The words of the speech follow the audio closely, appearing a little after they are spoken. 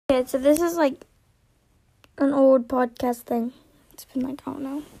Okay, so this is like an old podcast thing. It's been like, I don't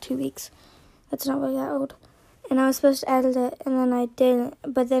know, 2 weeks. That's not really that old. And I was supposed to edit it, and then I didn't.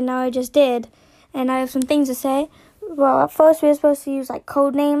 But then now I just did. And I have some things to say. Well, at first we were supposed to use like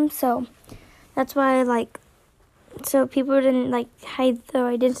code names, so that's why so people didn't like hide their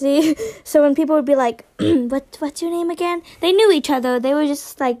identity. So when people would be like, what's your name again? They knew each other. They were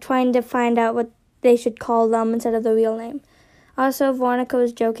just like trying to find out what they should call them instead of the real name. Also, Veronica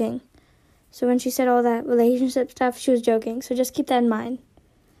was joking. So when she said all that relationship stuff, she was joking. So just keep that in mind.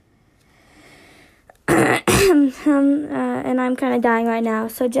 And I'm kind of dying right now.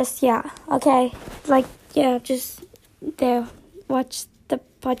 So just, yeah. Okay. Just there. Watch the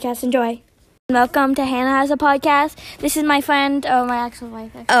podcast. Enjoy. Welcome to Hannah Has a Podcast. This is my friend, my actual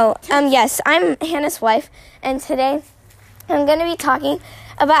wife. Yes, I'm Hannah's wife, and today I'm going to be talking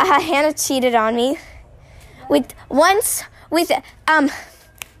about how Hannah cheated on me what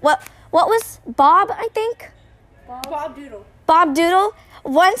was Bob, I think? Bob Doodle.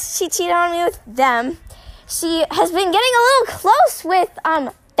 Once she cheated on me with them. She has been getting a little close with,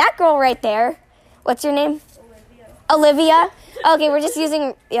 that girl right there. What's your name? Olivia. Okay, we're just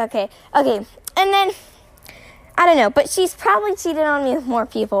using, okay. And then, I don't know, but she's probably cheated on me with more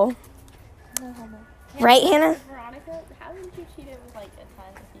people. Right, Hannah? Veronica, haven't you cheated with, like, a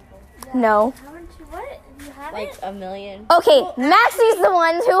ton of people? No. Haven't you, what? You haven't? Like, a million. Okay, Maxie's the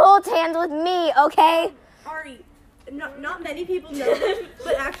one who holds hands with me, okay? Ari, not many people know this,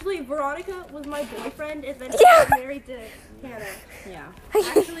 but actually Veronica was my boyfriend, and then he Yeah. got married to Hannah. Yeah.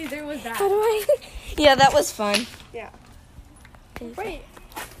 Actually, there was that. Yeah, that was fun. Yeah. Wait,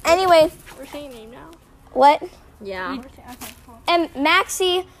 Anyway, we're saying name now? what? Yeah. And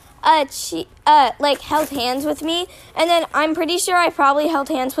Maxie, held hands with me, and then I'm pretty sure I probably held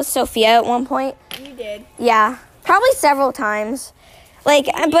hands with Sophia at one point. You did. Yeah, probably several times. But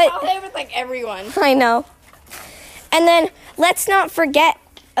Probably with, like, everyone. I know. And then let's not forget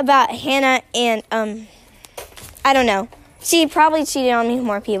about Hannah and I don't know. She probably cheated on me with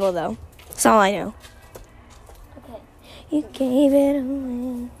more people though. That's all I know. Okay. You gave it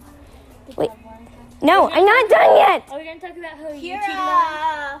away. Wait. No, I'm not done yet. Are we going to talk about how you cheated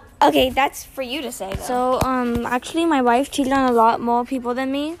on? Okay, that's for you to say though. So, actually, my wife cheated on a lot more people than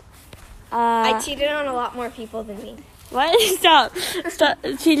me. I cheated on a lot more people than me. What? Stop.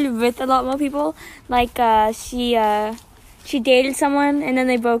 Cheated with a lot more people. Like, she dated someone and then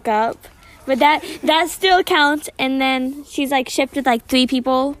they broke up. But that still counts. And then she's like shipped with like 3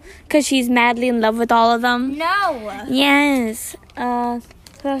 people because she's madly in love with all of them. No. Yes. Who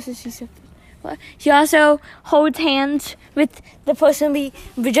else is she shipped with? She also holds hands with the person we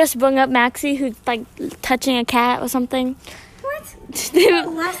just brought up, Maxie, who's like touching a cat or something. What? Look,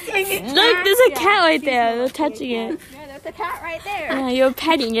 there's a cat right there. They're touching it. Yeah, there's a cat right there. Yeah, you're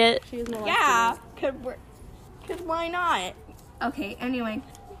petting it. Yeah, because why not? Okay, anyway.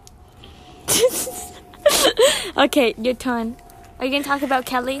 Okay, your turn. Are you gonna talk about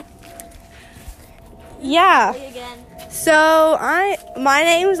Kelly? Yeah. Again. So my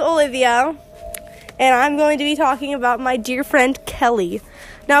name's Olivia, and I'm going to be talking about my dear friend Kelly.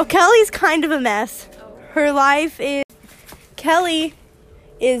 Now Kelly's kind of a mess. Her life is. Kelly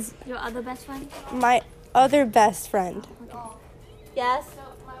is Your other best friend? my other best friend, Yes.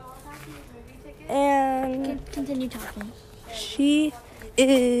 and Continue talking. she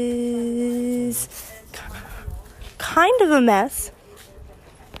is kind of a mess.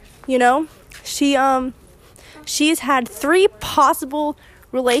 You know, she's had 3 possible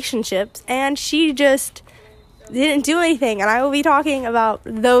relationships, and she just didn't do anything. And I will be talking about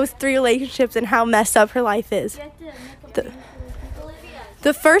those 3 relationships and how messed up her life is.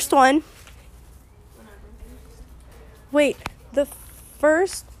 The first one. Wait, the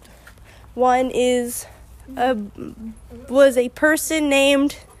first one was a person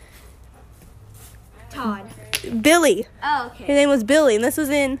named Todd. Billy. Oh, His okay. name was Billy, and this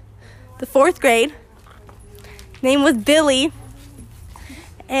was in the 4th grade. Name was Billy,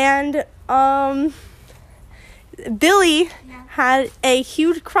 and Billy had a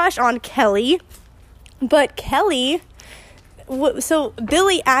huge crush on Kelly, but Kelly. So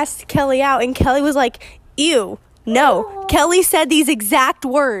Billy asked Kelly out, and Kelly was like, "Ew, no." Kelly said these exact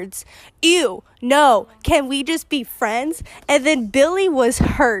words. "Ew, no. Can we just be friends?" And then Billy was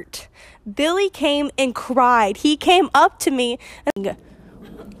hurt. Billy came and cried. He came up to me.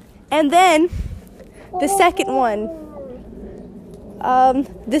 And then the second one.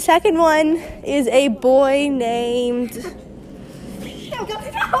 The second one is a boy named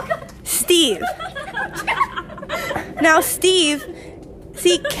Steve. Now, Steve,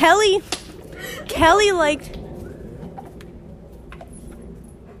 see, Kelly liked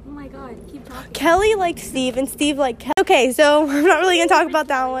god, keep talking. Kelly liked Steve, and Steve liked Kelly. Okay, so I'm not really going to talk about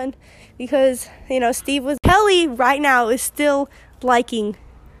that one because, Steve was... Kelly right now is still liking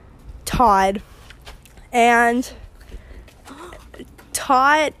Todd. And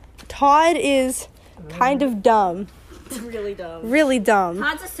Todd is kind of dumb. Really dumb. Really dumb.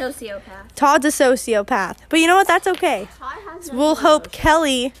 Todd's a sociopath. Todd's a sociopath. But you know what? That's okay. We'll hope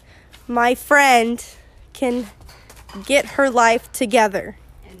Kelly, my friend, can get her life together.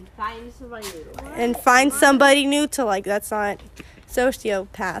 And find somebody new to like. That's not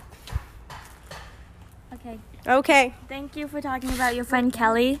sociopath. Okay. Thank you for talking about your friend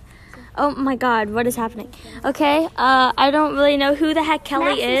Kelly. Oh my god, what is happening? Okay, I don't really know who the heck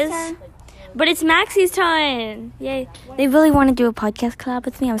Kelly is. But it's Maxie's turn. Yay. They really want to do a podcast collab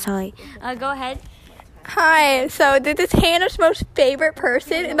with me. I'm sorry. Go ahead. Hi, so this is Hannah's most favorite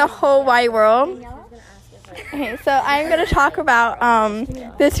person in the whole wide world. Okay, so I'm going to talk about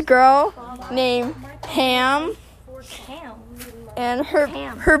this girl named Pam and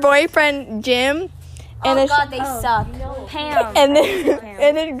her boyfriend Jim. And Oh god, they suck. Pam. And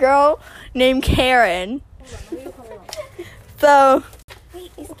this girl named Karen. So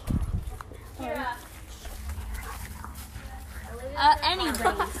Anyways.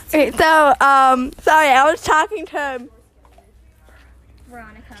 okay, so sorry, I was talking to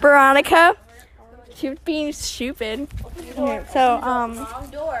Veronica. She was being stupid. Okay, so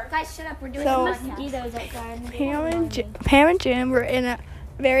Guys, shut up. We're doing So- mosquitoes outside. Pam and Jim were in a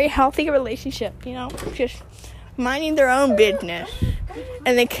very healthy relationship, just minding their own business.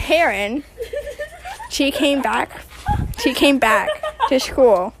 And then Karen, she came back to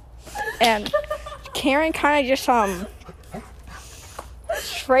school, and Karen kind of just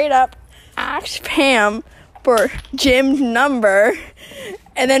straight up asked Pam for Jim's number,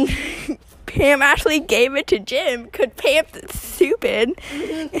 and then Pam actually gave it to Jim because Pam's stupid.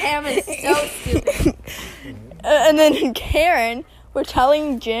 Pam is so stupid. And then Karen was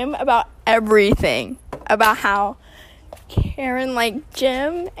telling Jim about everything, about how Karen liked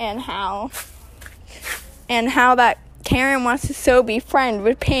Jim and how that Karen wants to so be friends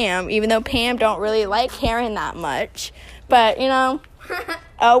with Pam, even though Pam don't really like Karen that much. But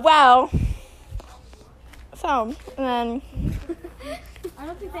oh well. So and then I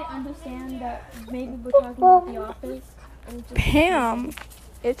don't think they understand that maybe we're talking about The Office. Pam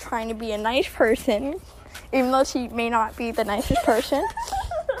is trying to be a nice person, even though she may not be the nicest person.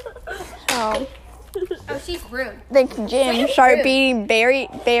 So Oh, she's rude. then Jim started being very,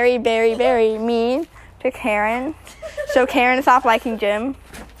 very, very, very mean to Karen. So Karen stopped liking Jim.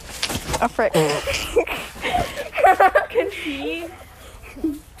 Oh, frick.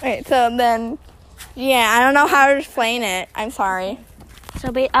 Wait, so then, yeah, I don't know how to explain it. I'm sorry.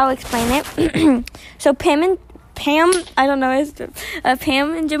 So I'll explain it. So Pam, I don't know.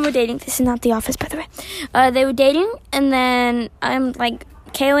 Pam and Jim were dating. This is not The Office, by the way. They were dating, and then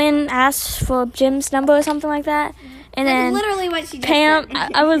Kaylin asked for Jim's number or something like that, and That's then literally what she just Pam.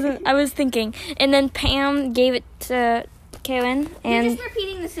 said. I was thinking, and then Pam gave it to Kaylin, You're and just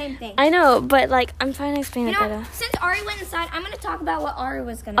repeating the same thing. I know, but I'm trying to explain You it know, better. since Ari went inside, I'm going to talk about what Ari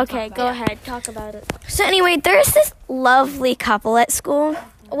was going to talk Okay, about. go ahead, talk about it. So anyway, there's this lovely couple at school.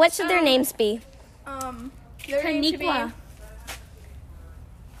 What should their names be? Their name should be- Taniqua.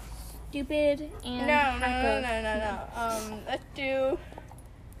 Stupid and No. Let's do.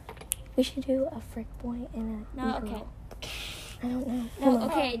 We should do a frick boy and a No, okay. I don't know. No,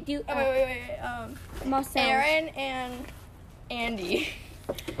 okay, do... Wait. Marcel. Aaron and Andy.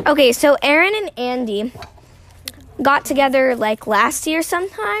 Okay, so Aaron and Andy got together last year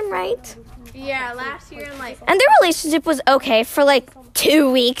sometime, right? Yeah, last year and And their relationship was okay for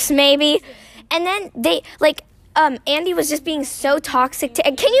 2 weeks maybe. And then they Andy was just being so toxic to...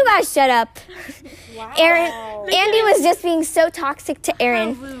 Can you guys shut up? Andy was just being so toxic to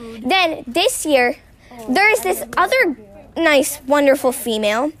Aaron. Then this year, there's this other nice, wonderful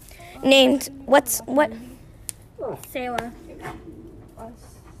female named... What? Sarah.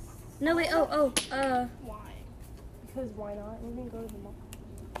 No, wait, Why? Because why not? We can go to the mall.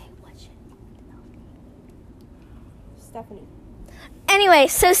 Stephanie. Anyway,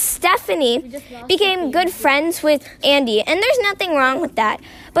 so Stephanie became good friends with Andy, and there's nothing wrong with that.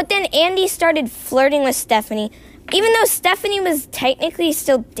 But then Andy started flirting with Stephanie, even though Stephanie was technically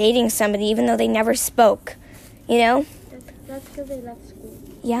still dating somebody, even though they never spoke. That's because they left school.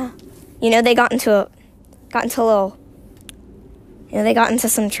 Yeah. They got into a little... they got into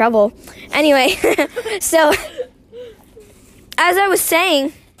some trouble. Anyway, so, as I was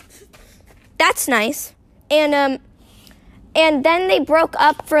saying, that's nice. And then they broke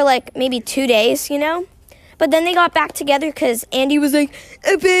up for maybe 2 days, But But then they got back together because Andy was like,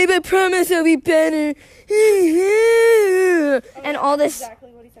 "Oh, babe, I promise I'll be better." And all this.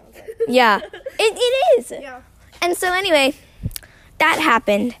 Exactly what he sounds like. Yeah, it is. Yeah. And so anyway, that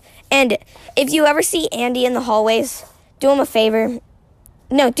happened. And if you ever see Andy in the hallways, do him a favor.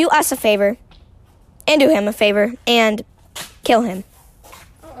 No, do us a favor. And do him a favor. And kill him.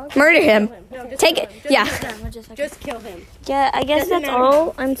 Murder him. No, just Take kill it. him. Yeah. Just kill him. Yeah, I guess that's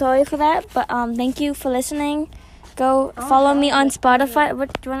all. I'm sorry for that, but thank you for listening. Go follow me on Spotify.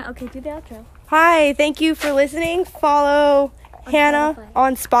 What do you want? Okay, do the outro. Hi, thank you for listening. Follow Hannah Spotify.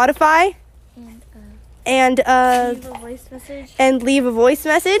 on Spotify and Leave a voice message. and leave a voice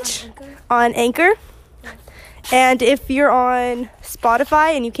message on Anchor. And if you're on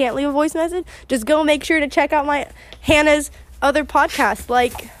Spotify and you can't leave a voice message, just go make sure to check out Hannah's other podcasts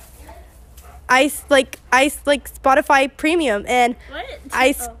like Spotify Premium and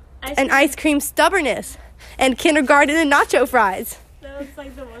Ice Cream Stubbornness and Kindergarten and Nacho Fries. That was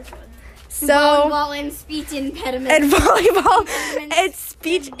like the worst one. So Volleyball and speech impediment. and volleyball and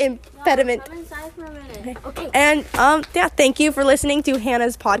speech impediment. Come inside for a minute. Okay. And yeah, thank you for listening to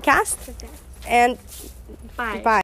Hannah's podcast. And Bye. bye.